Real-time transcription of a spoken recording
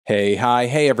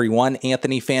Hey everyone,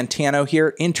 Anthony Fantano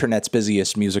here, internet's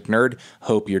busiest music nerd.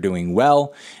 Hope you're doing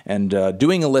well, and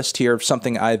doing a list here of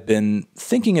something I've been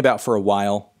thinking about for a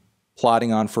while,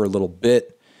 plotting on for a little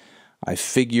bit. I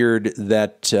figured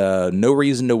that no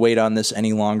reason to wait on this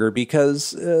any longer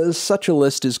because such a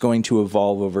list is going to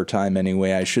evolve over time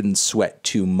anyway. I shouldn't sweat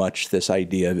too much this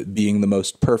idea of it being the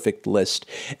most perfect list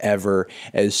ever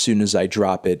as soon as I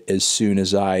drop it, as soon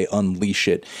as I unleash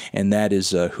it. And that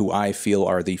is who I feel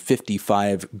are the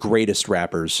 55 greatest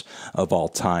rappers of all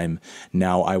time.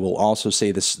 Now, I will also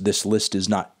say this list is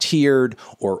not tiered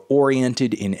or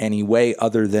oriented in any way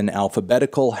other than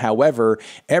alphabetical. However,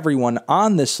 everyone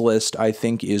on this list I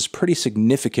think is pretty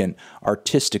significant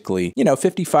artistically. You know,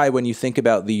 55, when you think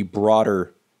about the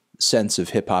broader sense of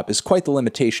hip-hop, is quite the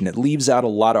limitation. It leaves out a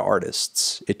lot of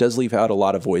artists. It does leave out a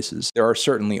lot of voices. There are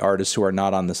certainly artists who are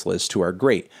not on this list who are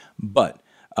great, but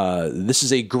this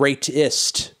is a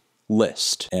greatest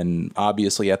list. And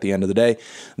obviously, at the end of the day,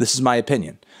 this is my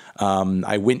opinion.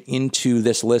 I went into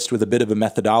this list with a bit of a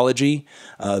methodology.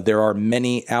 There are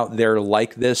many out there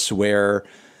like this where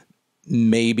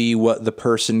maybe what the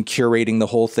person curating the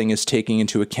whole thing is taking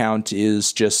into account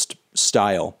is just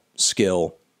style,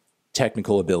 skill,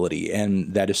 technical ability.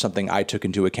 And that is something I took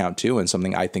into account too, and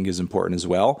something I think is important as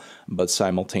well. But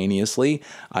simultaneously,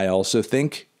 I also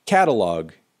think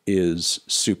catalog is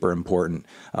super important.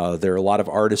 There are a lot of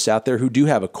artists out there who do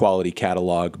have a quality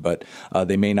catalog, but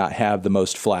they may not have the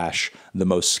most flash, the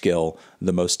most skill,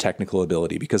 the most technical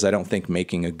ability, because I don't think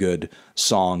making a good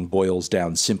song boils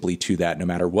down simply to that, no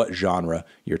matter what genre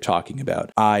you're talking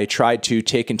about. I tried to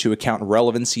take into account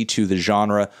relevancy to the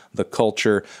genre, the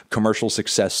culture, commercial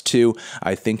success too.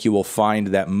 I think you will find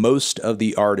that most of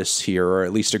the artists here, or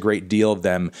at least a great deal of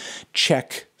them,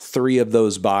 check 3 of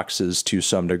those boxes to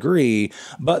some degree,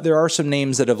 but there are some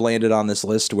names that have landed on this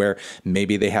list where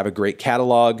maybe they have a great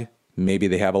catalog, maybe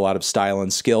they have a lot of style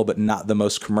and skill, but not the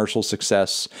most commercial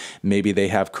success. Maybe they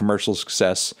have commercial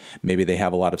success, maybe they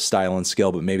have a lot of style and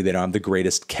skill, but maybe they don't have the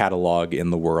greatest catalog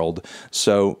in the world.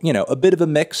 So, you know, a bit of a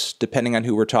mix depending on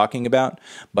who we're talking about,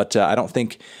 but I don't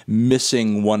think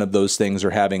missing one of those things or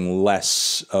having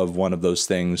less of one of those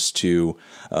things to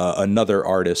another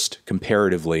artist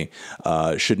comparatively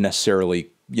should necessarily,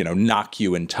 you know, knock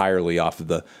you entirely off of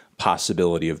the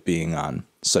possibility of being on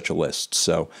such a list.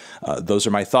 So those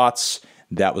are my thoughts.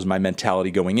 That was my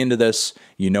mentality going into this.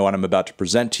 You know what I'm about to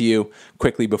present to you.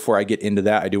 Quickly, before I get into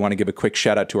that, I do want to give a quick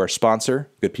shout out to our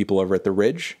sponsor, good people over at The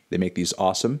Ridge. They make these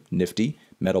awesome, nifty,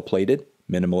 metal-plated,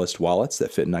 minimalist wallets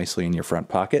that fit nicely in your front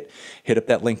pocket. Hit up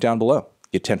that link down below.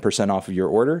 Get 10% off of your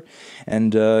order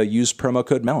and use promo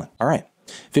code MELON. All right.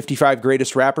 55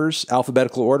 greatest rappers,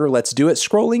 alphabetical order. Let's do it.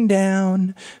 Scrolling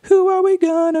down. Who are we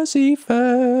gonna see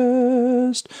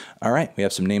first? All right, we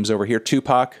have some names over here.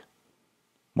 Tupac,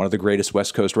 one of the greatest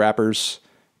West Coast rappers.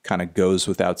 Kind of goes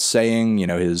without saying. You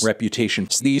know, his reputation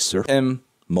speaks for him.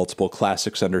 Multiple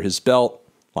classics under his belt.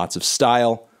 Lots of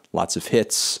style, lots of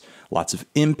hits, lots of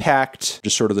impact.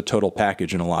 Just sort of the total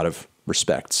package in a lot of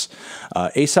respects.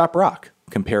 A$AP Rock,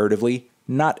 comparatively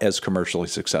not as commercially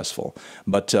successful,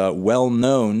 but well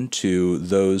known to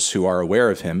those who are aware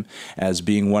of him as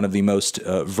being one of the most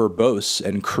verbose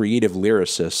and creative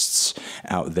lyricists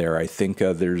out there. I think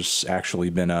there's actually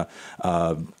been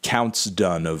counts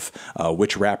done of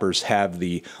which rappers have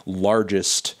the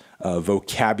largest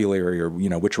vocabulary, or, you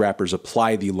know, which rappers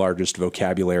apply the largest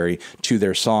vocabulary to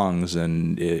their songs,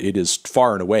 and it is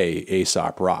far and away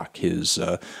A$AP Rock. His,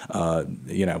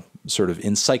 you know, sort of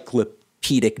encyclopedic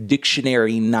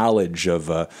dictionary knowledge of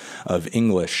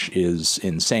English is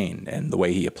insane, and the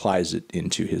way he applies it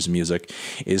into his music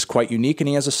is quite unique, and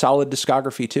he has a solid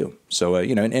discography too. So,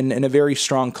 you know, and a very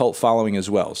strong cult following as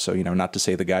well. So, you know, not to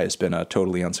say the guy has been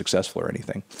totally unsuccessful or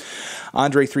anything.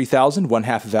 Andre 3000, one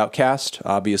half of Outkast,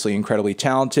 obviously incredibly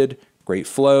talented, great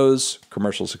flows,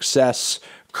 commercial success,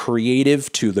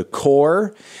 creative to the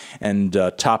core, and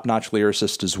top-notch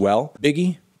lyricist as well.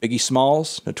 Biggie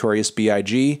Smalls, Notorious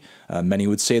B.I.G., many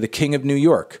would say the King of New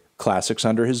York, classics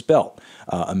under his belt.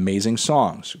 Amazing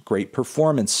songs, great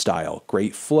performance style,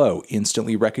 great flow,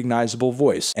 instantly recognizable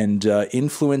voice, and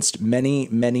influenced many,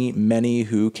 many, many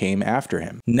who came after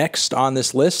him. Next on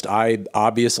this list, I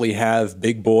obviously have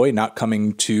Big Boi, not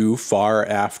coming too far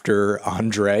after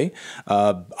Andre.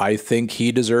 I think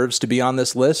he deserves to be on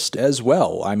this list as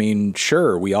well. I mean,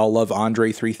 sure, we all love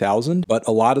Andre 3000, but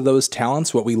a lot of those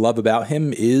talents, what we love about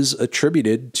him, is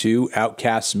attributed to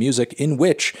Outkast's music, in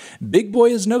which Big Boi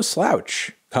is no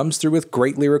slouch. Comes through with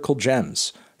great lyrical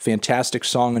gems. fantastic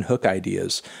song and hook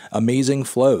ideas, amazing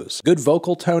flows, good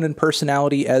vocal tone and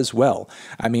personality as well.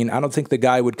 I mean, I don't think the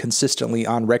guy would consistently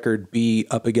on record be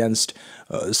up against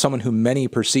someone who many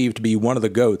perceive to be one of the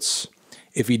GOATs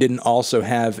if he didn't also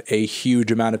have a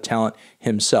huge amount of talent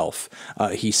himself.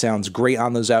 He sounds great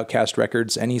on those Outkast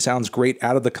records, and he sounds great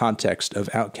out of the context of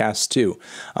Outkast too.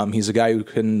 He's a guy who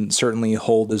can certainly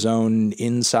hold his own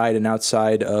inside and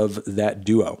outside of that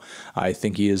duo. I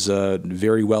think he is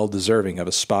very well deserving of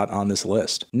a spot on this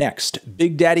list. Next,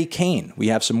 Big Daddy Kane. We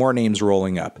have some more names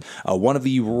rolling up. One of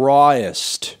the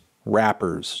rawest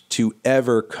rappers to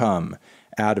ever come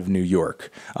out of New York.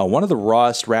 One of the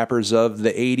rawest rappers of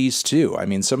the 80s, too. I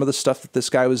mean, some of the stuff that this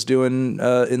guy was doing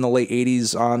in the late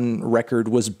 80s on record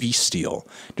was bestial.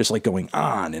 Just like going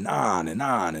on and on and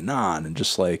on and on, and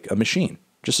just like a machine.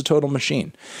 Just a total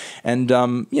machine. And,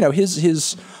 you know,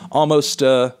 his almost,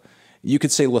 you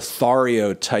could say,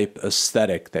 Lothario type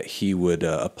aesthetic that he would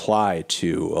apply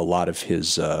to a lot of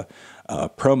his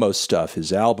promo stuff,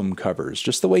 his album covers,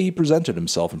 just the way he presented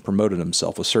himself and promoted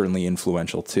himself was certainly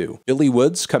influential too. Billy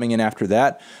Woods coming in after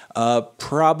that,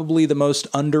 probably the most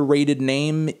underrated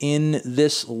name in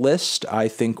this list. I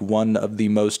think one of the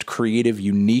most creative,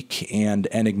 unique, and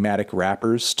enigmatic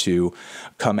rappers to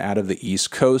come out of the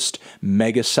East Coast.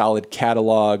 Mega solid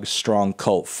catalog, strong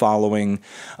cult following.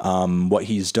 What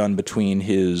he's done between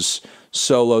his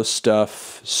solo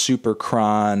stuff,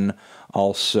 Superchron,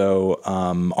 also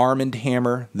Arm &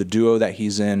 Hammer, the duo that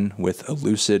he's in with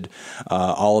Elucid,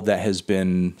 all of that has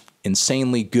been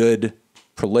insanely good,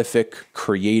 prolific,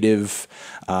 creative.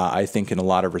 I think in a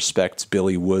lot of respects,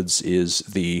 Billy Woods is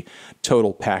the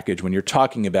total package. When you're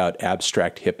talking about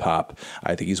abstract hip-hop,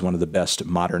 I think he's one of the best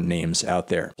modern names out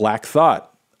there. Black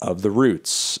Thought of the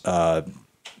Roots,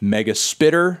 mega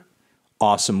spitter,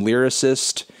 awesome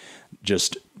lyricist,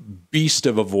 just beast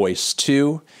of a voice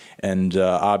too. And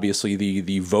obviously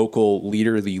the vocal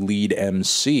leader, the lead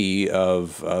MC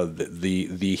of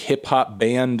the hip hop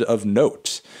band of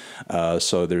note.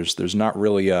 So there's not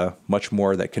really much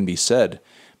more that can be said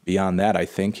beyond that. I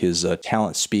think his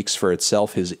talent speaks for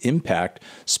itself, his impact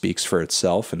speaks for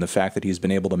itself, and the fact that he's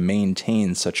been able to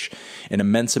maintain such an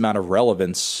immense amount of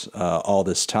relevance all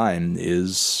this time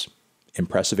is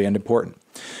impressive and important.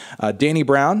 Danny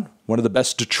Brown, one of the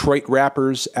best Detroit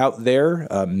rappers out there,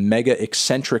 mega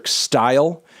eccentric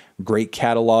style, great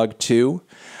catalog too.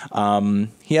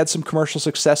 He had some commercial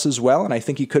success as well, and I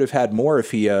think he could have had more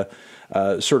if he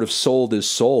sort of sold his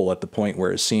soul at the point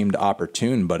where it seemed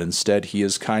opportune, but instead he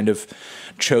has kind of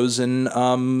chosen,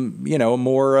 you know, a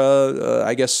more,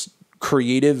 I guess,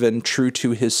 creative and true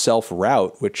to his self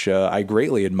route, which I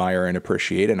greatly admire and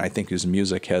appreciate, and I think his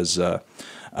music has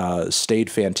stayed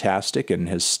fantastic and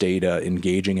has stayed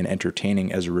engaging and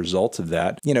entertaining as a result of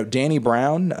that. You know, Danny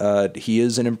Brown, he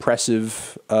is an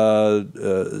impressive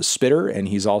spitter, and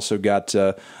he's also got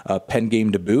a pen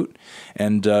game to boot.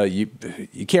 And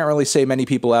you can't really say many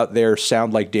people out there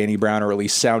sound like Danny Brown, or at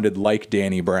least sounded like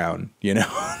Danny Brown, you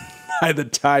know, by the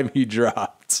time he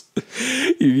dropped.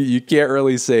 You can't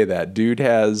really say that. Dude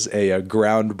has a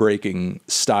groundbreaking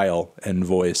style and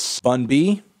voice. Bun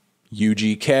B,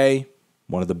 UGK,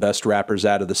 one of the best rappers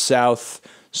out of the South,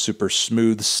 super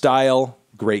smooth style,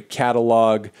 great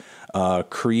catalog,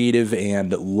 creative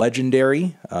and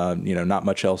legendary. You know, not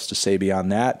much else to say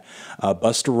beyond that.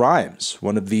 Busta Rhymes,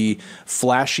 one of the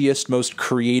flashiest, most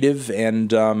creative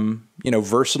and, you know,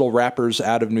 versatile rappers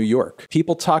out of New York.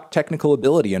 People talk technical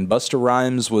ability, and Busta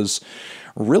Rhymes was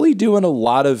really doing a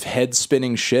lot of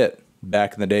head-spinning shit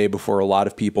back in the day before a lot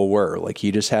of people were. Like,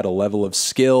 he just had a level of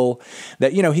skill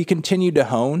that, you know, he continued to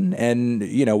hone. And,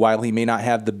 you know, while he may not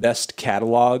have the best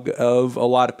catalog of a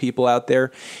lot of people out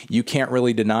there, you can't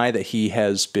really deny that he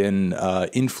has been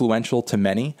influential to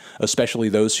many, especially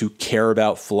those who care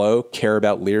about flow, care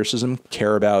about lyricism,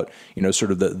 care about, you know,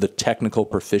 sort of the technical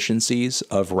proficiencies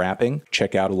of rapping.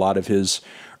 Check out a lot of his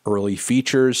early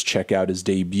features, check out his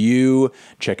debut,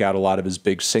 check out a lot of his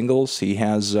big singles. He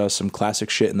has some classic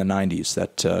shit in the 90s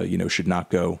that, you know, should not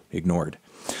go ignored.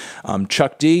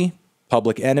 Chuck D,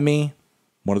 Public Enemy,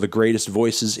 one of the greatest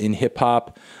voices in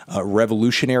hip-hop,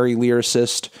 revolutionary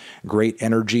lyricist, great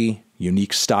energy,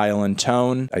 unique style and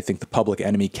tone. I think the Public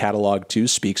Enemy catalog, too,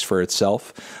 speaks for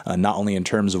itself, not only in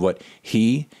terms of what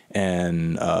he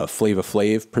and Flava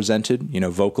Flav presented, you know,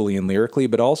 vocally and lyrically,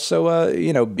 but also,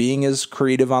 you know, being as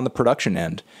creative on the production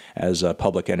end as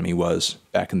Public Enemy was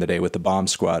back in the day with the Bomb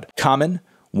Squad. Common,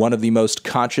 one of the most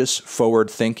conscious,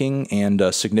 forward-thinking,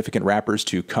 and significant rappers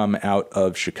to come out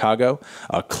of Chicago.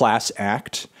 Class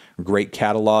act, great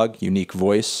catalog, unique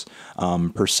voice,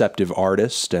 perceptive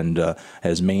artist, and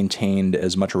has maintained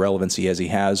as much relevancy as he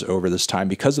has over this time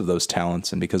because of those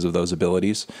talents and because of those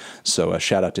abilities. So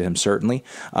shout out to him, certainly.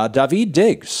 Daveed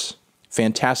Diggs.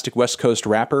 Fantastic West Coast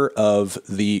rapper of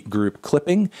the group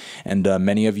Clipping, and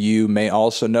many of you may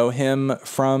also know him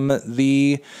from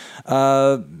the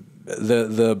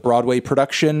Broadway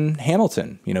production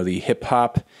Hamilton. You know, the hip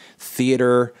hop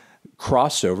theater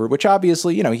crossover, which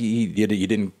obviously, you know, he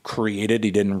didn't create it,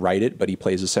 he didn't write it, but he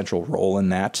plays a central role in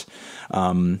that,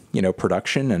 you know,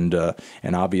 production,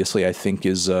 and obviously I think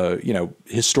is you know,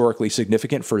 historically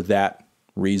significant for that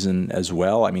reason as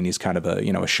well. I mean, he's kind of a,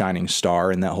 you know, a shining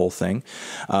star in that whole thing.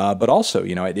 But also,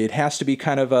 you know, it has to be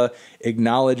kind of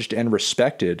acknowledged and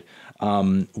respected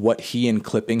what he and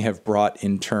Clipping have brought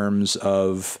in terms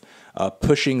of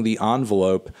pushing the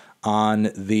envelope on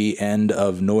the end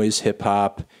of noise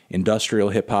hip-hop, industrial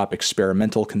hip-hop,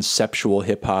 experimental conceptual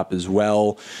hip-hop as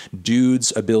well.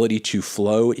 Dude's ability to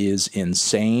flow is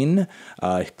insane.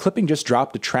 Clipping just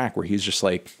dropped a track where he's just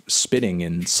like spitting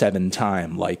in 7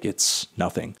 time like it's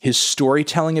nothing. His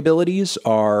storytelling abilities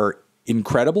are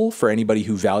incredible for anybody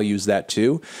who values that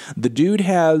too. The dude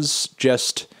has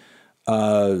just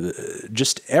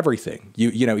everything.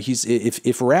 You know, he's,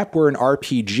 if rap were an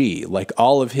RPG, like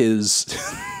all of his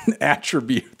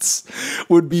attributes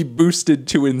would be boosted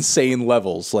to insane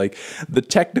levels, like the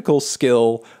technical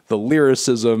skill, the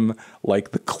lyricism, like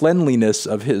the cleanliness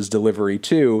of his delivery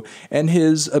too, and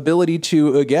his ability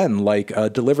to, again, like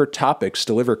deliver topics,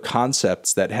 deliver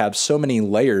concepts that have so many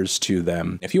layers to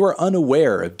them. If you are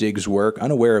unaware of Diggs' work,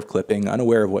 unaware of Clipping,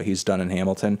 unaware of what he's done in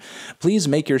Hamilton, please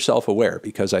make yourself aware,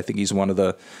 because I think he's one of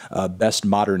the best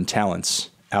modern talents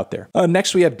out there.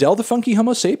 Next, we have Del the Funky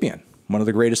Homo Sapien. One of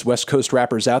the greatest West Coast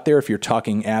rappers out there if you're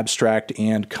talking abstract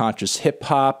and conscious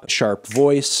hip-hop. Sharp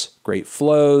voice, great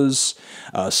flows,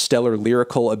 stellar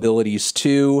lyrical abilities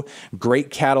too. Great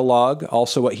catalog.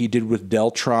 Also what he did with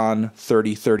Deltron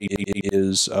 3030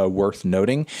 is worth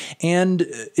noting. And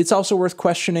it's also worth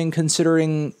questioning,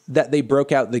 considering that they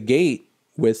broke out the gate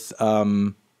with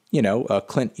you know,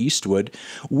 Clint Eastwood.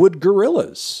 Would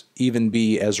Gorillaz even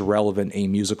be as relevant a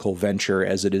musical venture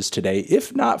as it is today,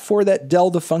 if not for that Del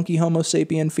the Funky Homo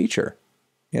Sapien feature?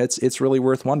 Yeah, it's really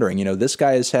worth wondering. You know, this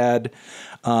guy has had,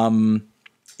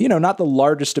 you know, not the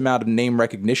largest amount of name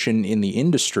recognition in the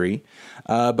industry,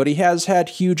 but he has had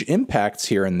huge impacts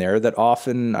here and there that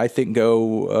often, I think,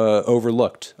 go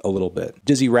overlooked a little bit.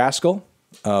 Dizzy Rascal.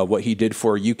 What he did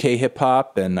for UK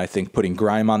hip-hop, and I think putting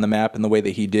grime on the map in the way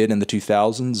that he did in the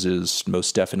 2000s is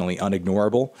most definitely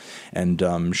unignorable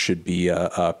and should be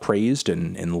praised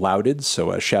and lauded.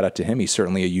 So shout out to him. He's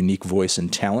certainly a unique voice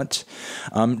and talent.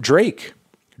 Drake,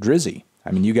 Drizzy.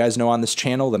 I mean, you guys know on this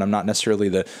channel that I'm not necessarily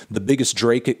the biggest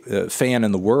Drake fan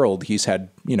in the world. He's had,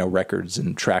 you know, records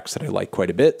and tracks that I like quite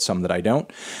a bit, some that I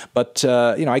don't. But,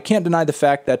 you know, I can't deny the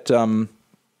fact that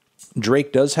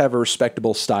Drake does have a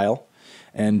respectable style.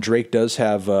 And Drake does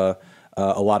have a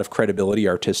lot of credibility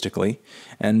artistically.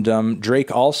 And Drake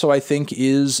also, I think,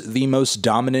 is the most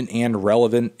dominant and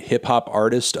relevant hip-hop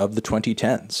artist of the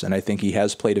 2010s. And I think he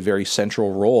has played a very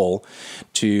central role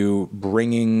to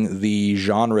bringing the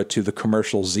genre to the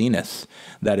commercial zenith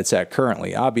that it's at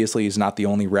currently. Obviously, he's not the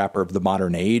only rapper of the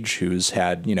modern age who's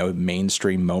had, you know,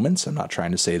 mainstream moments. I'm not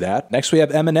trying to say that. Next, we have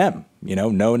Eminem. You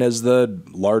know, known as the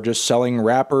largest selling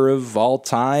rapper of all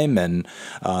time and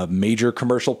major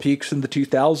commercial peaks in the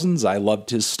 2000s. I loved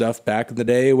his stuff back in the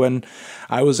day when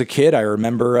I was a kid. I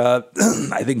remember,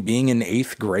 I think, being in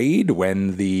 8th grade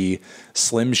when the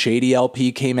Slim Shady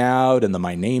LP came out and the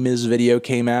My Name Is video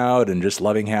came out, and just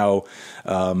loving how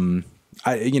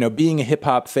you know, being a hip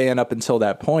hop fan up until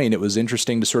that point, it was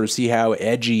interesting to sort of see how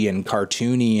edgy and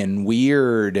cartoony and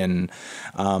weird and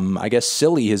I guess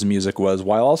silly his music was,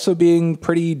 while also being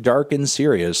pretty dark and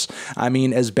serious. I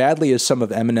mean, as badly as some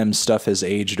of Eminem's stuff has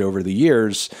aged over the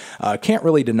years, can't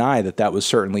really deny that that was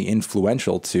certainly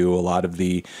influential to a lot of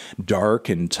the dark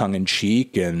and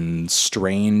tongue-in-cheek and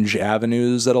strange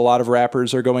avenues that a lot of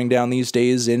rappers are going down these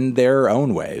days in their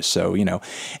own way. So, you know,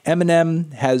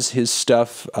 Eminem has his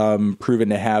stuff proven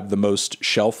to have the most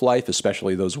shelf life,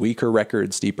 especially those weaker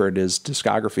records deeper into his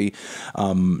discography.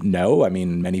 No, I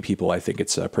mean, many people, I think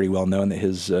it's pretty well known that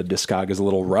his discog is a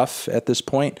little rough at this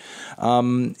point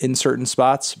in certain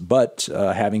spots. But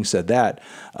having said that,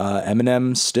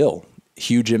 Eminem still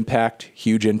huge impact,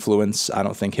 huge influence. I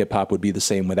don't think hip hop would be the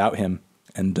same without him.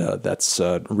 And that's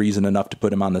reason enough to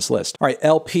put him on this list. All right,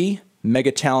 LP.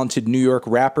 Mega talented New York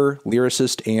rapper,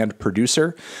 lyricist, and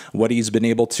producer. What he's been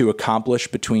able to accomplish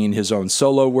between his own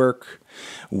solo work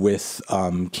with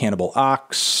Cannibal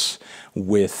Ox,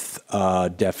 with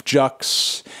Def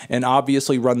Jux, and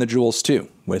obviously Run the Jewels too,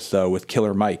 with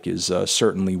Killer Mike is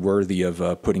certainly worthy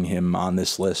of putting him on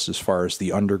this list as far as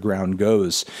the underground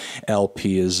goes.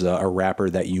 LP is a rapper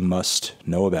that you must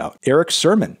know about. Eric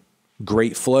Sermon.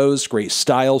 Great flows, great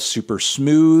style, super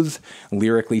smooth,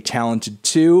 lyrically talented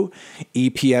too.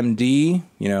 EPMD,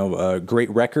 great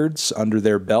records under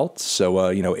their belt. So,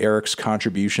 Eric's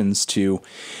contributions to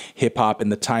hip hop in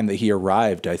the time that he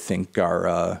arrived, I think,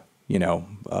 are,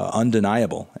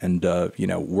 undeniable and,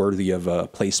 worthy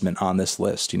of placement on this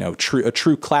list. A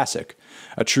true classic.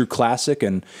 A true classic,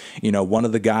 and one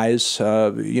of the guys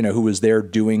who was there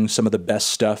doing some of the best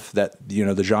stuff that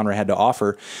the genre had to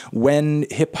offer when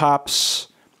hip hop's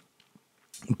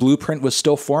blueprint was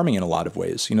still forming in a lot of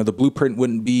ways. The blueprint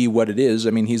wouldn't be what it is. I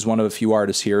mean, he's one of a few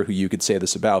artists here who you could say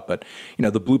this about, but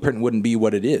the blueprint wouldn't be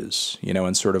what it is.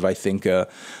 And sort of I think a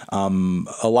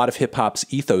lot of hip hop's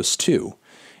ethos too.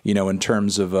 In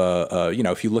terms of,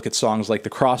 if you look at songs like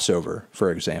The Crossover, for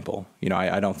example,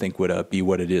 I don't think would be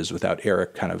what it is without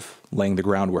Eric kind of laying the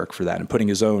groundwork for that and putting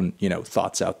his own,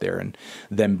 thoughts out there and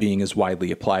them being as widely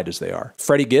applied as they are.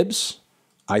 Freddie Gibbs,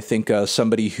 I think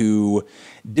somebody who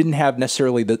didn't have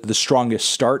necessarily the strongest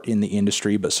start in the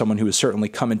industry, but someone who has certainly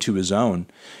come into his own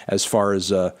as far as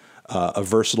a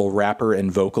versatile rapper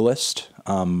and vocalist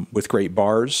with great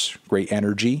bars, great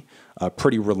energy. A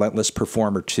pretty relentless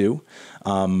performer too.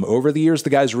 Over the years, the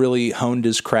guy's really honed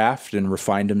his craft and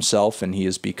refined himself, and he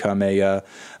has become a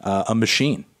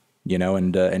machine.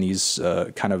 And he's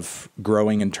kind of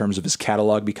growing in terms of his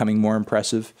catalog becoming more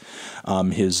impressive.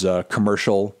 His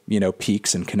commercial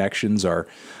peaks and connections are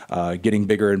getting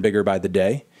bigger and bigger by the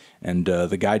day. And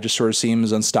the guy just sort of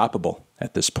seems unstoppable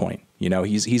at this point.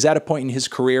 He's at a point in his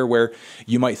career where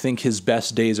you might think his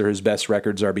best days or his best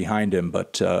records are behind him,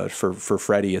 but for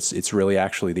Freddie, it's really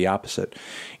actually the opposite.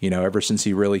 Ever since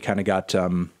he really kind of got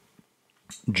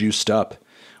juiced up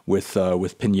with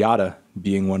Pinata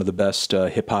being one of the best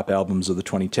hip hop albums of the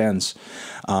 2010s,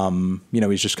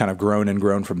 he's just kind of grown and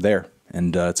grown from there.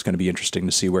 And it's going to be interesting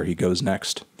to see where he goes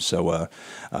next. So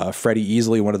Freddie,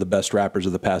 easily one of the best rappers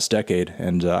of the past decade.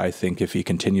 And I think if he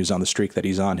continues on the streak that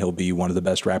he's on, he'll be one of the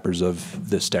best rappers of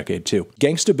this decade too.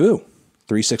 Gangsta Boo,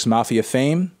 3 6 Mafia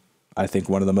fame. I think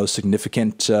one of the most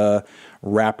significant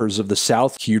rappers of the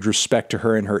South. Huge respect to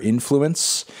her and her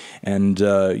influence. And,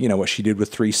 what she did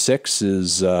with 3 6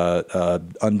 is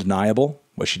undeniable.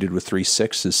 What she did with 3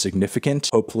 6 is significant.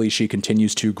 Hopefully she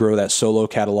continues to grow that solo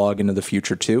catalog into the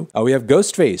future too. We have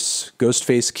Ghostface.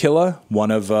 Ghostface Killah,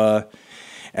 one of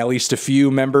at least a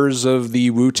few members of the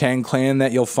Wu-Tang clan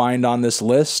that you'll find on this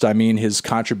list. I mean, his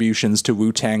contributions to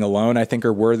Wu-Tang alone, I think,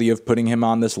 are worthy of putting him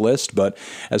on this list. But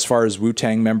as far as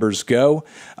Wu-Tang members go,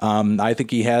 I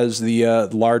think he has the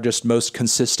largest, most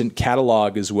consistent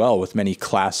catalog as well, with many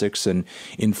classics and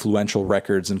influential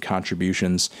records and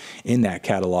contributions in that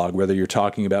catalog, whether you're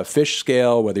talking about Fish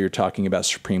Scale, whether you're talking about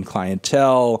Supreme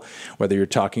Clientele, whether you're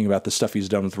talking about the stuff he's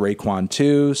done with Raekwon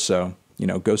too. So,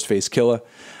 Ghostface Killah,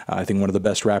 I think one of the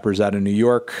best rappers out of New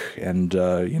York, and,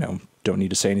 don't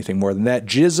need to say anything more than that.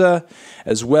 GZA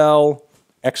as well,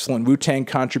 excellent Wu-Tang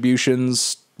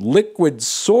contributions. Liquid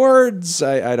Swords,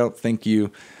 I don't think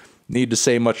you need to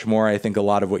say much more. I think a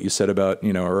lot of what you said about,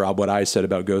 or what I said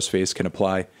about Ghostface can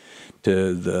apply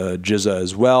to the GZA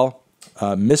as well.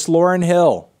 Miss Lauryn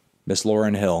Hill,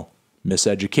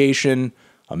 Miseducation,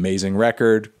 amazing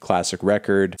record, classic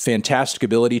record, fantastic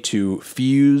ability to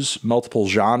fuse multiple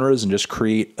genres and just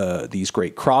create these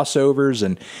great crossovers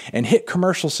and hit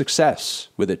commercial success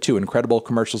with it too. Incredible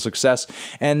commercial success.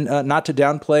 And not to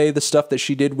downplay the stuff that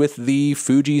she did with the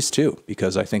Fugees too,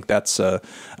 because I think that's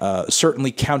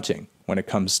certainly counting when it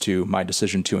comes to my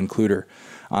decision to include her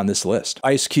on this list.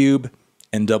 Ice Cube,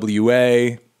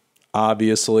 NWA,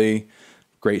 obviously.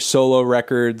 Great solo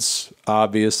records,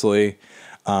 obviously.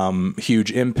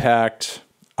 Huge impact,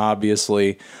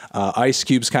 obviously. Ice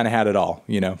Cube's kind of had it all,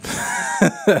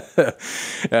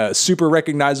 super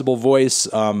recognizable voice,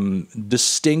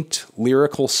 distinct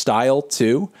lyrical style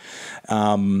too,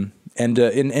 and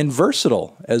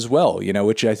versatile as well,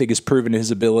 which I think is proven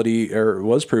his ability, or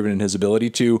was proven in his ability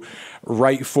to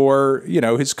write for,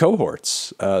 his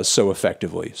cohorts so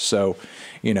effectively. So,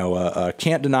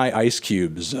 can't deny Ice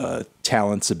Cube's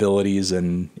talents, abilities,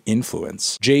 and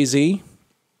influence. Jay-Z,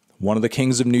 one of the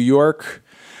kings of New York,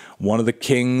 one of the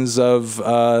kings of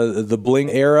the bling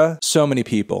era. So many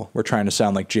people were trying to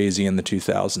sound like Jay-Z in the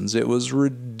 2000s. It was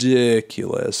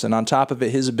ridiculous. And on top of it,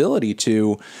 his ability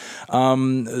to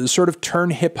sort of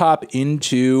turn hip-hop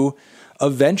into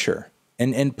a venture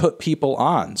and put people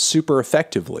on super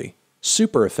effectively.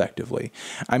 super effectively.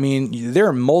 I mean, there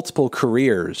are multiple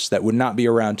careers that would not be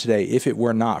around today if it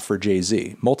were not for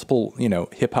Jay-Z. Multiple,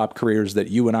 hip hop careers that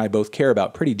you and I both care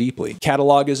about pretty deeply.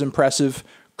 Catalog is impressive.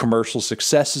 Commercial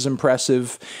success is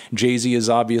impressive. Jay-Z is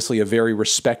obviously a very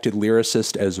respected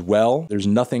lyricist as well. There's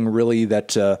nothing really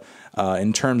that,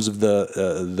 in terms of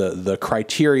the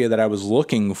criteria that I was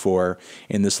looking for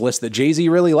in this list, that Jay-Z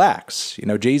really lacks.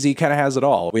 Jay-Z kind of has it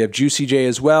all. We have Juicy J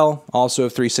as well, also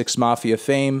of 3 6 Mafia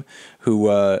fame, who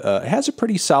has a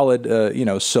pretty solid,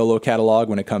 solo catalog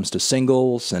when it comes to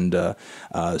singles and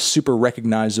super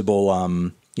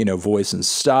recognizable, voice and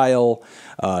style,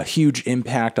 huge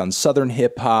impact on Southern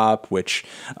hip hop, which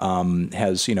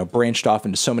has, branched off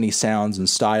into so many sounds and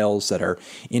styles that are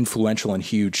influential and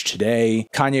huge today.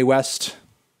 Kanye West,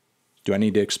 do I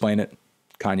need to explain it?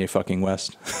 Kanye fucking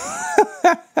West.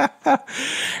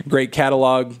 Great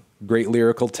catalog, great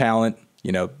lyrical talent,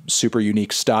 super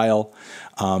unique style.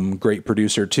 Great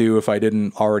producer too, if I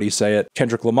didn't already say it.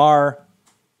 Kendrick Lamar,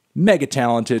 mega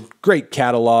talented, great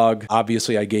catalog.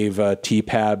 Obviously, I gave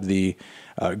T-Pab the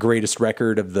greatest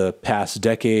record of the past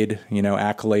decade,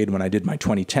 accolade when I did my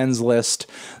 2010s list.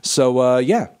 So,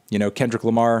 Kendrick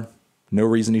Lamar, no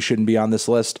reason he shouldn't be on this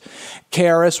list.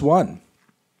 KRS-One,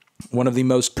 one of the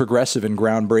most progressive and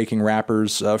groundbreaking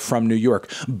rappers from New York.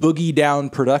 Boogie Down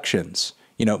Productions.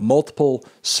 Multiple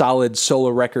solid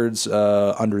solo records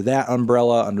under that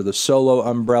umbrella, under the solo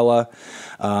umbrella.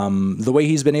 The way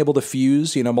he's been able to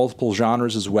fuse, multiple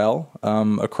genres as well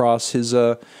across his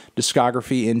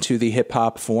discography into the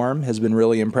hip-hop form has been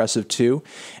really impressive too.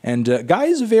 And Guy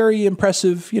is a very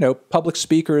impressive, public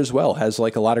speaker as well. Has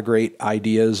like a lot of great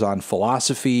ideas on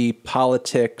philosophy,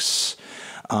 politics,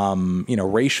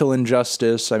 racial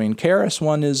injustice. I mean,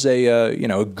 KRS-One is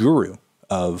a guru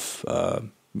of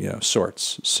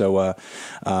sorts. So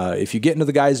if you get into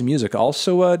the guy's music,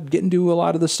 also get into a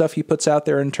lot of the stuff he puts out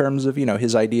there in terms of,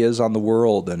 his ideas on the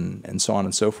world and so on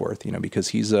and so forth, because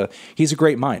he's a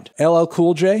great mind. LL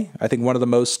Cool J, I think one of the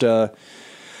most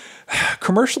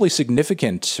commercially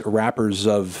significant rappers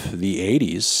of the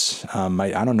 80s.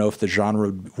 I don't know if the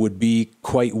genre would be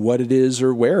quite what it is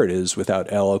or where it is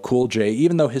without LL Cool J,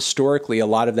 even though historically a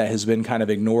lot of that has been kind of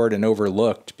ignored and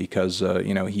overlooked because,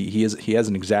 he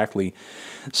hasn't exactly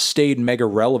stayed mega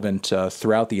relevant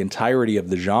throughout the entirety of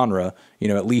the genre,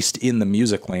 at least in the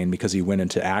music lane, because he went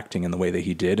into acting in the way that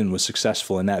he did and was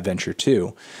successful in that venture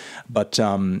too. But,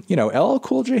 LL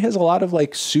Cool J has a lot of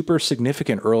like super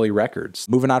significant early records.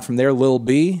 Moving on from there, Lil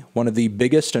B, one of the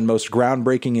biggest and most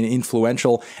groundbreaking and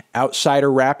influential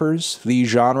outsider rappers the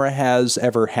genre has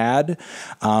ever had.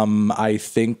 I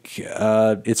think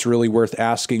it's really worth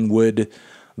asking, would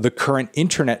the current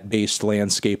internet-based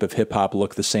landscape of hip-hop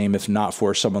look the same if not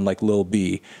for someone like Lil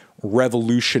B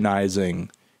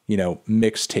revolutionizing,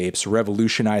 mixtapes,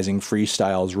 revolutionizing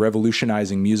freestyles,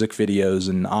 revolutionizing music videos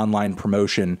and online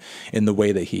promotion in the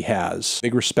way that he has.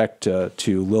 Big respect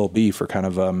to Lil B for kind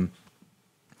of,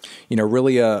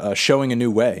 really showing a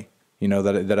new way,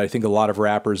 that I think a lot of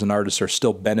rappers and artists are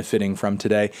still benefiting from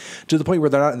today, to the point where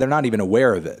they're not even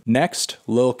aware of it. Next,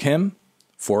 Lil Kim.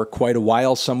 For quite a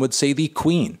while, some would say the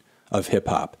queen of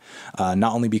hip-hop,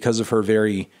 not only because of her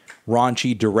very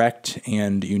raunchy, direct,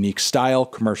 and unique style,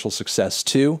 commercial success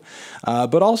too,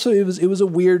 but also it was a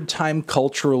weird time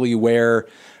culturally where,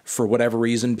 for whatever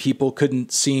reason, people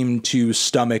couldn't seem to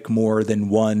stomach more than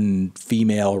one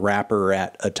female rapper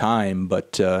at a time.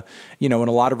 But, in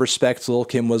a lot of respects, Lil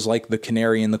Kim was like the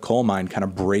canary in the coal mine, kind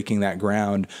of breaking that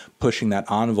ground, pushing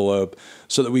that envelope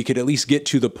so that we could at least get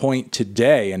to the point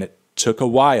today, and it took a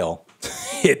while.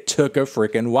 It took a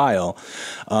freaking while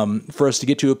for us to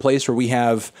get to a place where we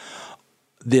have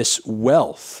this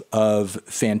wealth of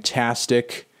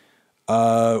fantastic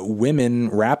women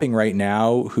rapping right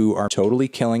now who are totally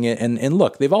killing it. And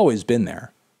look, they've always been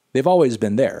there. They've always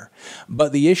been there.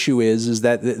 But the issue is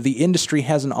that the industry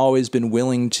hasn't always been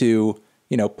willing to,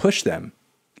 push them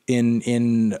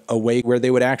in a way where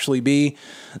they would actually be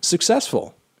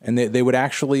successful and they would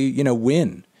actually,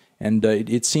 win. And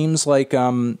it seems like,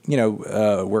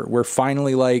 we're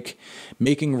finally like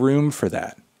making room for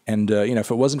that. And, if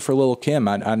it wasn't for Lil Kim,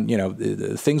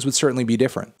 things would certainly be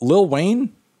different. Lil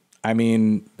Wayne, I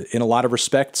mean, in a lot of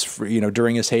respects,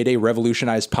 during his heyday,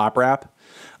 revolutionized pop rap,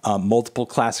 multiple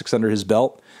classics under his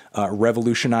belt,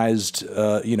 revolutionized,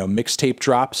 mixtape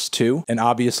drops too. And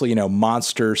obviously,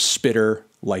 monster spitter,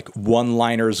 like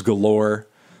one-liners galore,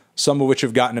 some of which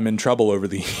have gotten him in trouble over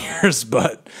the years,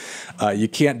 but you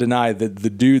can't deny that the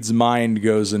dude's mind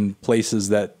goes in places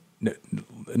that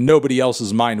nobody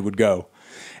else's mind would go.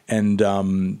 And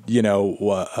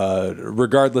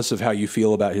regardless of how you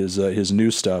feel about his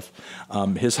new stuff,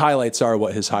 his highlights are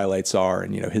what his highlights are,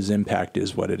 and his impact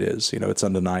is what it is. It's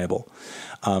undeniable.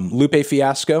 Lupe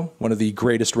Fiasco, one of the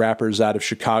greatest rappers out of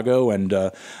Chicago, and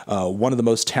one of the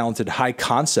most talented high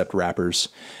concept rappers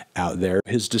out there.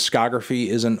 His discography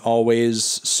isn't always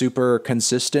super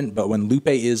consistent, but when Lupe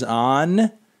is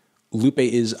on,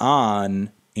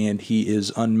 and he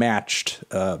is unmatched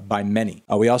by many.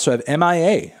 We also have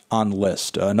MIA on the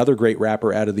list, another great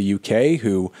rapper out of the UK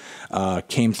who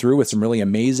came through with some really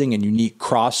amazing and unique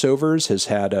crossovers, has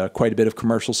had quite a bit of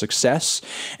commercial success,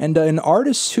 and an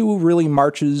artist who really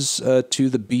marches to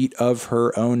the beat of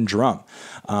her own drum.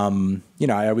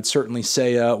 I would certainly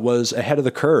say was ahead of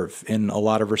the curve in a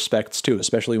lot of respects too,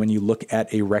 especially when you look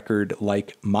at a record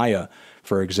like Maya,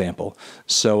 for example.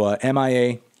 So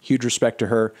MIA, huge respect to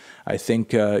her. I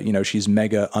think, she's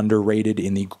mega underrated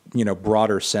in the,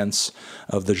 broader sense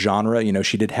of the genre.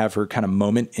 She did have her kind of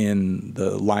moment in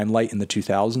the limelight in the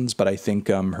 2000s, but I think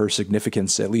her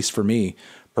significance, at least for me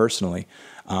personally,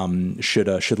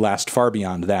 should last far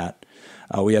beyond that.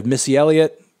 We have Missy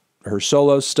Elliott, her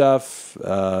solo stuff,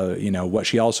 what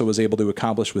she also was able to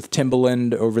accomplish with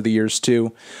Timbaland over the years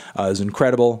too, is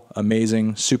incredible,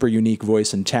 amazing, super unique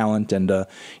voice and talent, and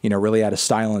really had a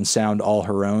style and sound all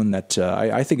her own that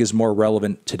I think is more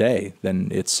relevant today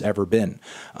than it's ever been.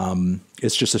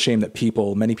 It's just a shame that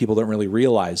many people don't really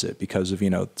realize it because of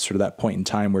sort of that point in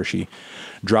time where she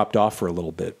dropped off for a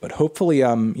little bit. But hopefully,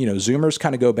 Zoomers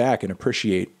kind of go back and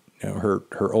appreciate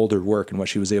her older work and what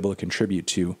she was able to contribute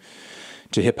to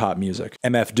hip-hop music.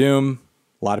 MF Doom,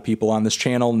 a lot of people on this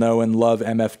channel know and love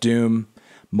MF Doom.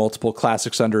 Multiple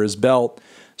classics under his belt.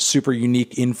 Super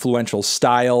unique, influential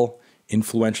style.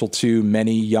 Influential to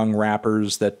many young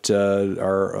rappers that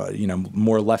are,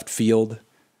 more left field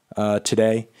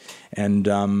today. And,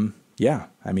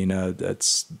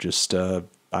 that's just, I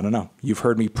don't know. You've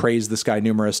heard me praise this guy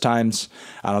numerous times.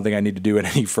 I don't think I need to do it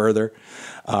any further.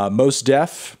 Mos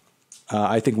Def,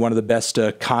 I think one of the best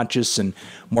conscious and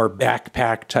more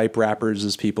backpack type rappers,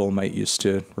 as people might used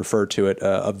to refer to it,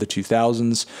 of the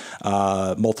 2000s.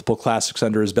 Multiple classics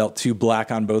under his belt, too. Black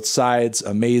on Both Sides,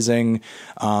 amazing.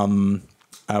 I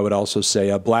would also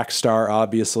say Black Star,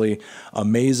 obviously,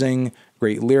 amazing.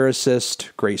 Great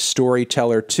lyricist, great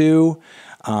storyteller, too.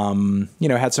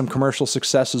 Had some commercial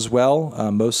success as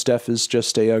well. Mos Def is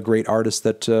just a great artist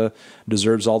that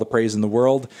deserves all the praise in the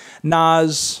world.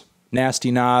 Nas,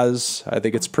 Nasty Nas, I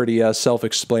think it's pretty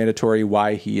self-explanatory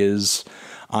why he is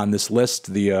on this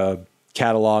list. The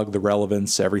catalog, the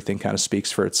relevance, everything kind of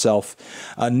speaks for itself.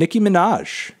 Nicki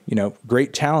Minaj,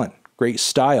 great talent, great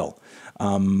style.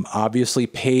 Obviously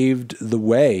paved the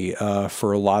way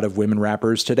for a lot of women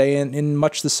rappers today, and in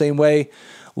much the same way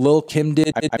Lil' Kim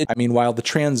did. I mean, while the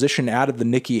transition out of the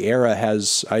Nicki era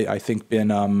has, I think,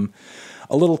 been a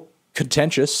little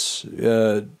contentious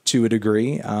to a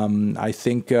degree. I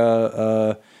think,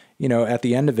 at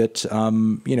the end of it,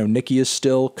 Nicki is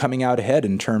still coming out ahead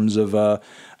in terms of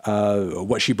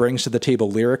what she brings to the table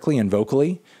lyrically and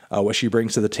vocally, what she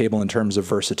brings to the table in terms of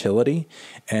versatility,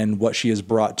 and what she has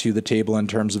brought to the table in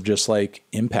terms of just like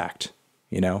impact,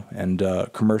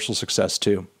 and commercial success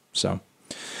too. So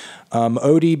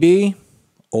ODB,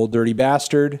 Old Dirty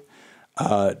Bastard,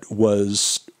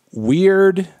 was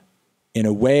weird in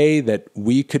a way that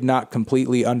we could not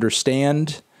completely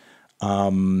understand,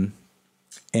 and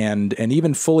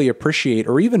even fully appreciate,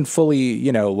 or even fully,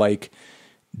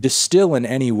 distill in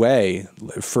any way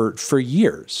for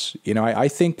years. I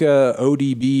think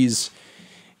ODB's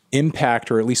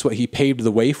impact, or at least what he paved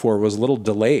the way for, was a little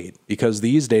delayed, because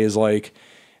these days,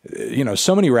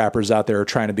 so many rappers out there are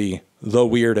trying to be the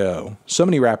weirdo. So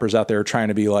many rappers out there are trying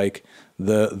to be like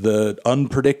the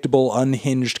unpredictable,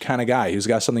 unhinged kind of guy who's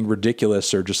got something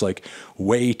ridiculous or just like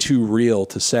way too real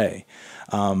to say.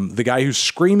 The guy who's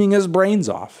screaming his brains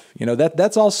off.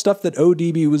 That's all stuff that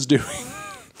ODB was doing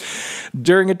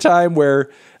during a time where,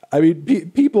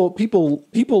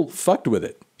 people fucked with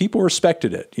it. People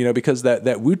respected it, because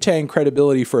that wu-tang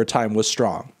credibility for a time was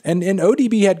strong. And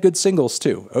ODB had good singles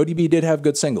too. ODB did have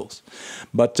good singles,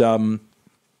 but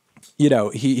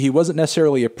he wasn't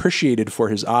necessarily appreciated for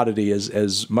his oddity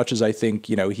as much as I think,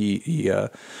 he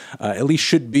at least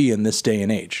should be in this day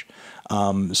and age.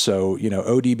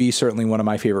 ODB, certainly one of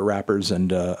my favorite rappers,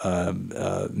 and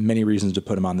many reasons to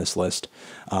put him on this list.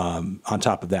 On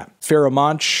top of that, Pharoah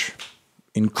Monch,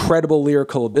 incredible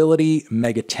lyrical ability,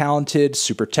 mega talented,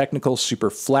 super technical, super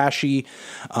flashy.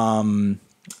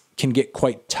 can get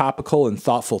quite topical and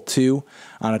thoughtful too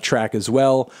on a track as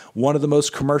well. One of the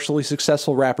most commercially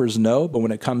successful rappers, no, but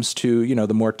when it comes to, you know,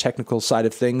 the more technical side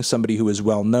of things, somebody who is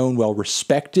well known, well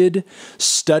respected,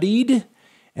 studied,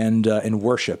 and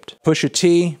worshipped. Pusha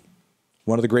T,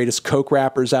 one of the greatest coke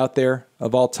rappers out there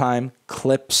of all time.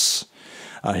 Clips,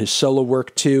 his solo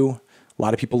work too. A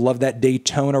lot of people love that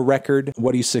Daytona record,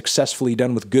 what he's successfully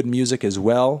done with good music as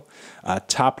well.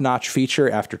 Top-notch feature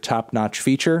after top-notch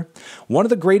feature. One of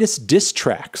the greatest diss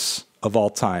tracks of all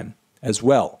time as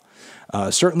well.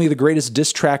 Certainly the greatest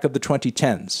diss track of the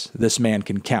 2010s. This man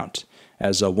can count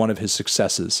as one of his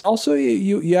successes. Also,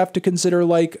 you have to consider,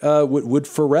 like, would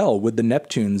Pharrell, would the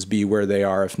Neptunes be where they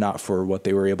are if not for what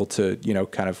they were able to, you know,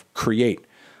 kind of create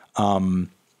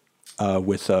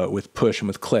with Push and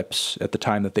with Clips at the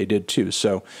time that they did too.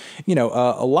 So, you know,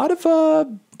 a lot of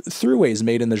throughways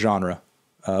made in the genre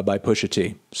by Pusha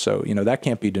T. So, you know, that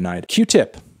can't be denied.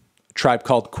 Q-Tip, Tribe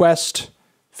Called Quest,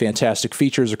 fantastic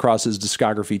features across his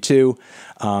discography too.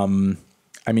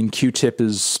 I mean, Q-Tip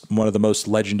is one of the most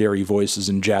legendary voices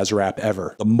in jazz rap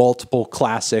ever. The multiple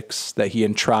classics that he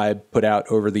and Tribe put out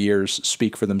over the years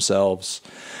speak for themselves.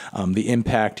 The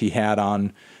impact he had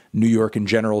on New York in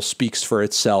general speaks for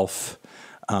itself.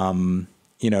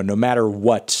 You know, no matter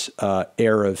what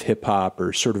era of hip hop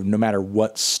or sort of no matter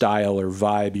what style or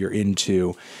vibe you're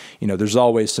into, you know, there's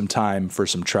always some time for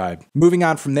some Tribe. Moving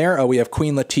on from there, we have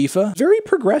Queen Latifah. Very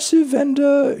progressive and,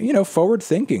 you know, forward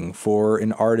thinking for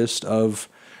an artist of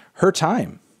her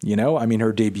time. You know, I mean,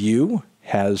 her debut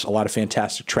has a lot of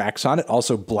fantastic tracks on it.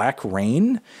 Also, Black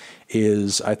Rain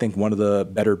is, I think, one of the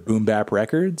better boom bap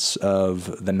records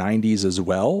of the 90s as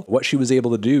well. What she was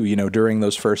able to do, you know, during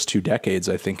those first 2 decades,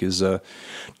 I think is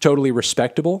totally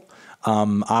respectable.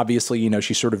 Obviously, you know,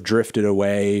 she sort of drifted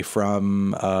away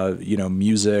from, you know,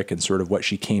 music and sort of what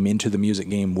she came into the music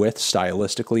game with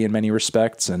stylistically in many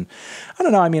respects. And I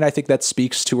don't know, I mean, I think that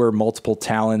speaks to her multiple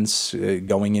talents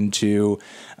going into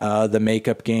the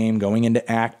makeup game, going into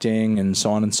acting and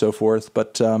so on and so forth.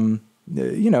 But,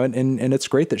 you know, and it's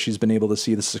great that she's been able to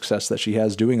see the success that she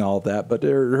has doing all of that. But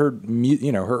her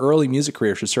you know, her early music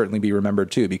career should certainly be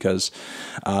remembered too, because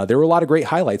there were a lot of great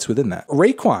highlights within that.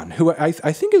 Raekwon, who I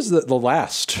think is the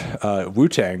last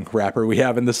Wu-Tang rapper we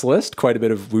have in this list. Quite a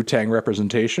bit of Wu-Tang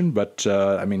representation, but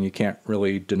I mean, you can't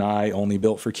really deny Only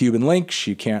Built for Cuban Links.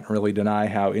 You can't really deny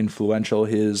how influential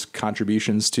his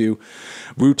contributions to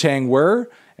Wu-Tang were.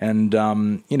 And,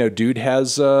 you know, dude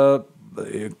has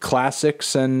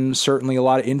classics and certainly a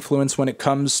lot of influence when it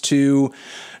comes to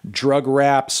drug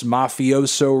raps,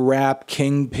 mafioso rap,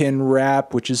 kingpin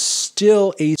rap, which is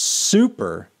still a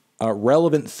super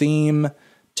relevant theme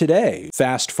today.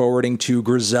 Fast forwarding to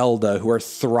Griselda, who are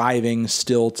thriving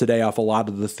still today off a lot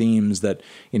of the themes that,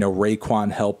 you know,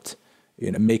 Raekwon helped, you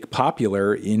know, make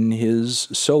popular in his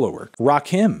solo work.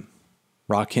 Rakim,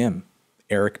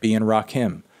 Eric B. and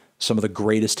Rakim. Some of the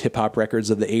greatest hip-hop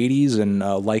records of the 80s, and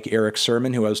like Eric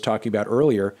Sermon, who I was talking about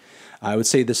earlier, I would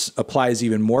say this applies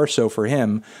even more so for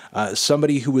him.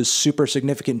 Somebody who was super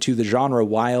significant to the genre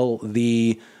while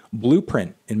the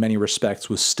blueprint, in many respects,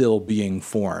 was still being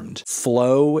formed.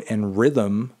 Flow and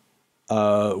rhythm,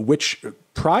 which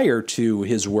prior to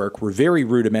his work were very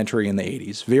rudimentary in the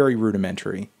 80s, very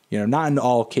rudimentary. You know, not in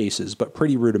all cases, but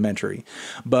pretty rudimentary.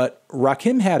 But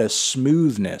Rakim had a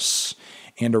smoothness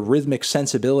and a rhythmic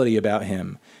sensibility about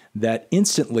him that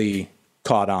instantly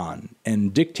caught on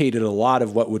and dictated a lot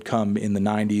of what would come in the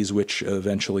 90s, which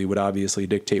eventually would obviously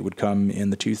dictate would come in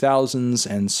the 2000s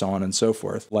and so on and so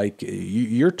forth. Like,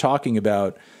 you're talking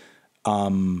about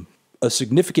a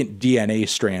significant DNA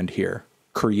strand here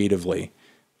creatively,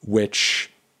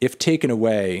 which, if taken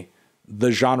away,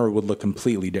 the genre would look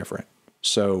completely different.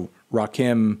 So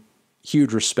Rakim,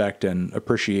 huge respect and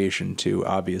appreciation to,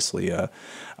 obviously,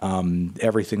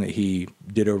 everything that he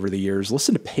did over the years.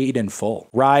 Listen to Paid in Full.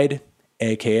 Ride,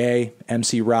 a.k.a.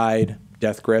 MC Ride,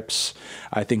 Death Grips,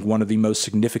 I think one of the most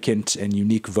significant and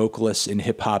unique vocalists in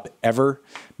hip-hop ever.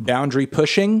 Boundary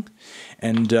pushing,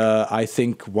 and I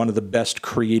think one of the best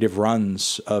creative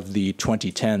runs of the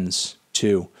 2010s,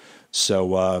 too.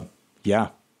 So, yeah,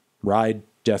 Ride,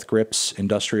 Death Grips,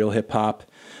 industrial hip-hop,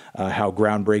 how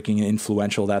groundbreaking and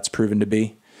influential that's proven to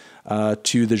be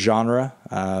to the genre.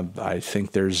 I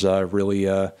think there's really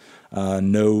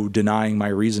no denying my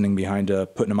reasoning behind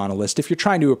putting them on a list. If you're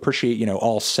trying to appreciate, you know,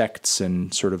 all sects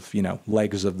and sort of, you know,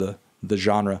 legs of the the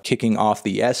genre. Kicking off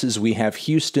the S's, we have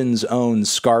Houston's own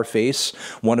Scarface,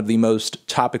 one of the most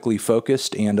topically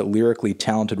focused and lyrically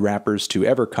talented rappers to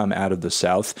ever come out of the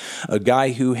South. A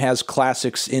guy who has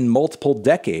classics in multiple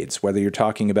decades, whether you're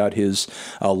talking about his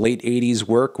late 80s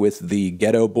work with the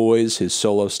Ghetto Boys, his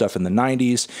solo stuff in the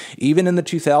 90s, even in the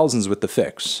 2000s with The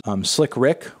Fix. Slick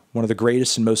Rick, one of the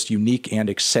greatest and most unique and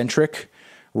eccentric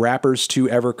rappers to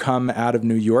ever come out of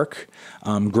New York.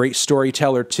 Great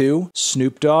storyteller too.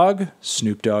 Snoop Dogg,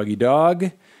 Snoop Doggy Dogg.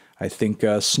 I think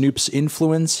Snoop's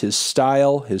influence, his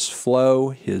style, his flow,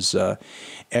 his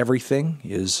everything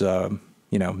is,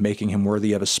 making him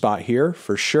worthy of a spot here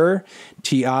for sure.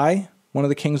 T.I., one of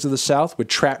the kings of the South. Would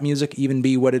trap music even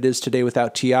be what it is today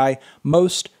without T.I.?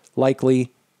 Most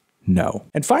likely no.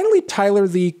 And finally, Tyler,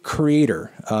 the Creator,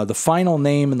 the final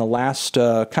name and the last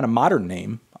kind of modern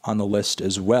name on the list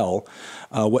as well.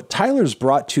 What Tyler's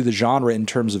brought to the genre in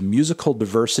terms of musical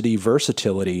diversity,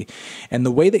 versatility, and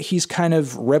the way that he's kind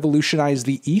of revolutionized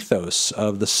the ethos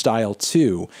of the style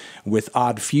too, with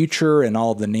Odd Future and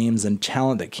all of the names and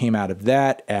talent that came out of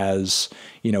that as,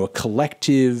 a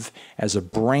collective, as a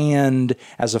brand,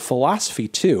 as a philosophy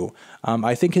too,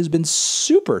 I think has been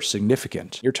super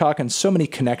significant. You're talking so many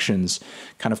connections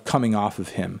kind of coming off of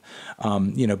him.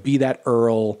 Be that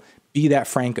Earl, be that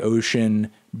Frank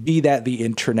Ocean, be that the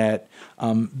internet,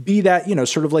 be that,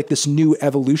 sort of like this new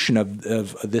evolution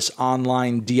of this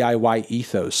online DIY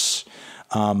ethos,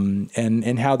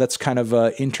 and how that's kind of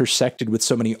intersected with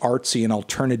so many artsy and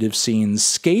alternative scenes,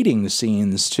 skating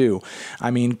scenes too.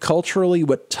 I mean, culturally,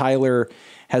 what Tyler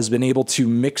has been able to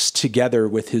mix together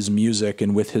with his music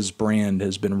and with his brand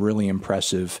has been really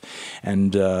impressive.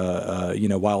 And,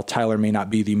 while Tyler may not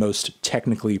be the most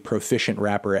technically proficient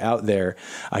rapper out there,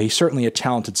 he's certainly a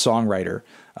talented songwriter,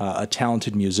 a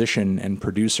talented musician and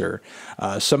producer,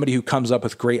 somebody who comes up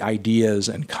with great ideas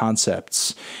and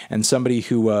concepts, and somebody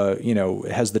who,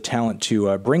 has the talent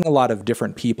to bring a lot of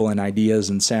different people and ideas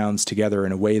and sounds together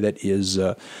in a way that is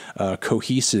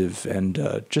cohesive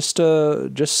and just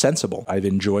sensible. I've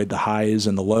enjoyed the highs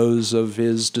and the lows of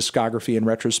his discography in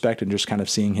retrospect, and just kind of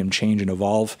seeing him change and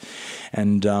evolve.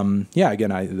 And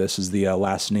again, this is the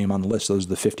last name on the list. Those are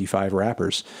the 55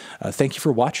 rappers. Thank you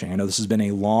for watching. I know this has been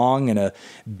a long and a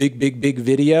big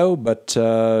video, but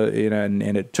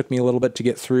and it took me a little bit to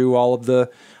get through all of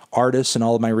the artists and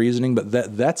all of my reasoning, but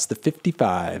that's the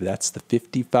 55. That's the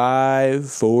 55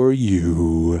 for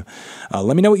you.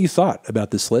 Let me know what you thought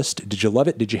about this list. Did you love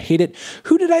it? Did you hate it?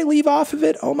 Who did I leave off of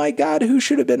it? Oh my God, who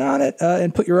should have been on it?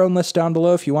 And put your own list down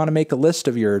below if you want to make a list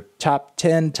of your top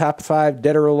 10, top 5,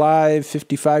 dead or alive,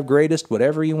 55 greatest,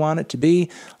 whatever you want it to be.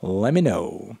 Let me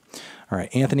know. All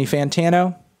right, Anthony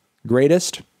Fantano,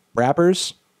 greatest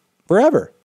rappers forever.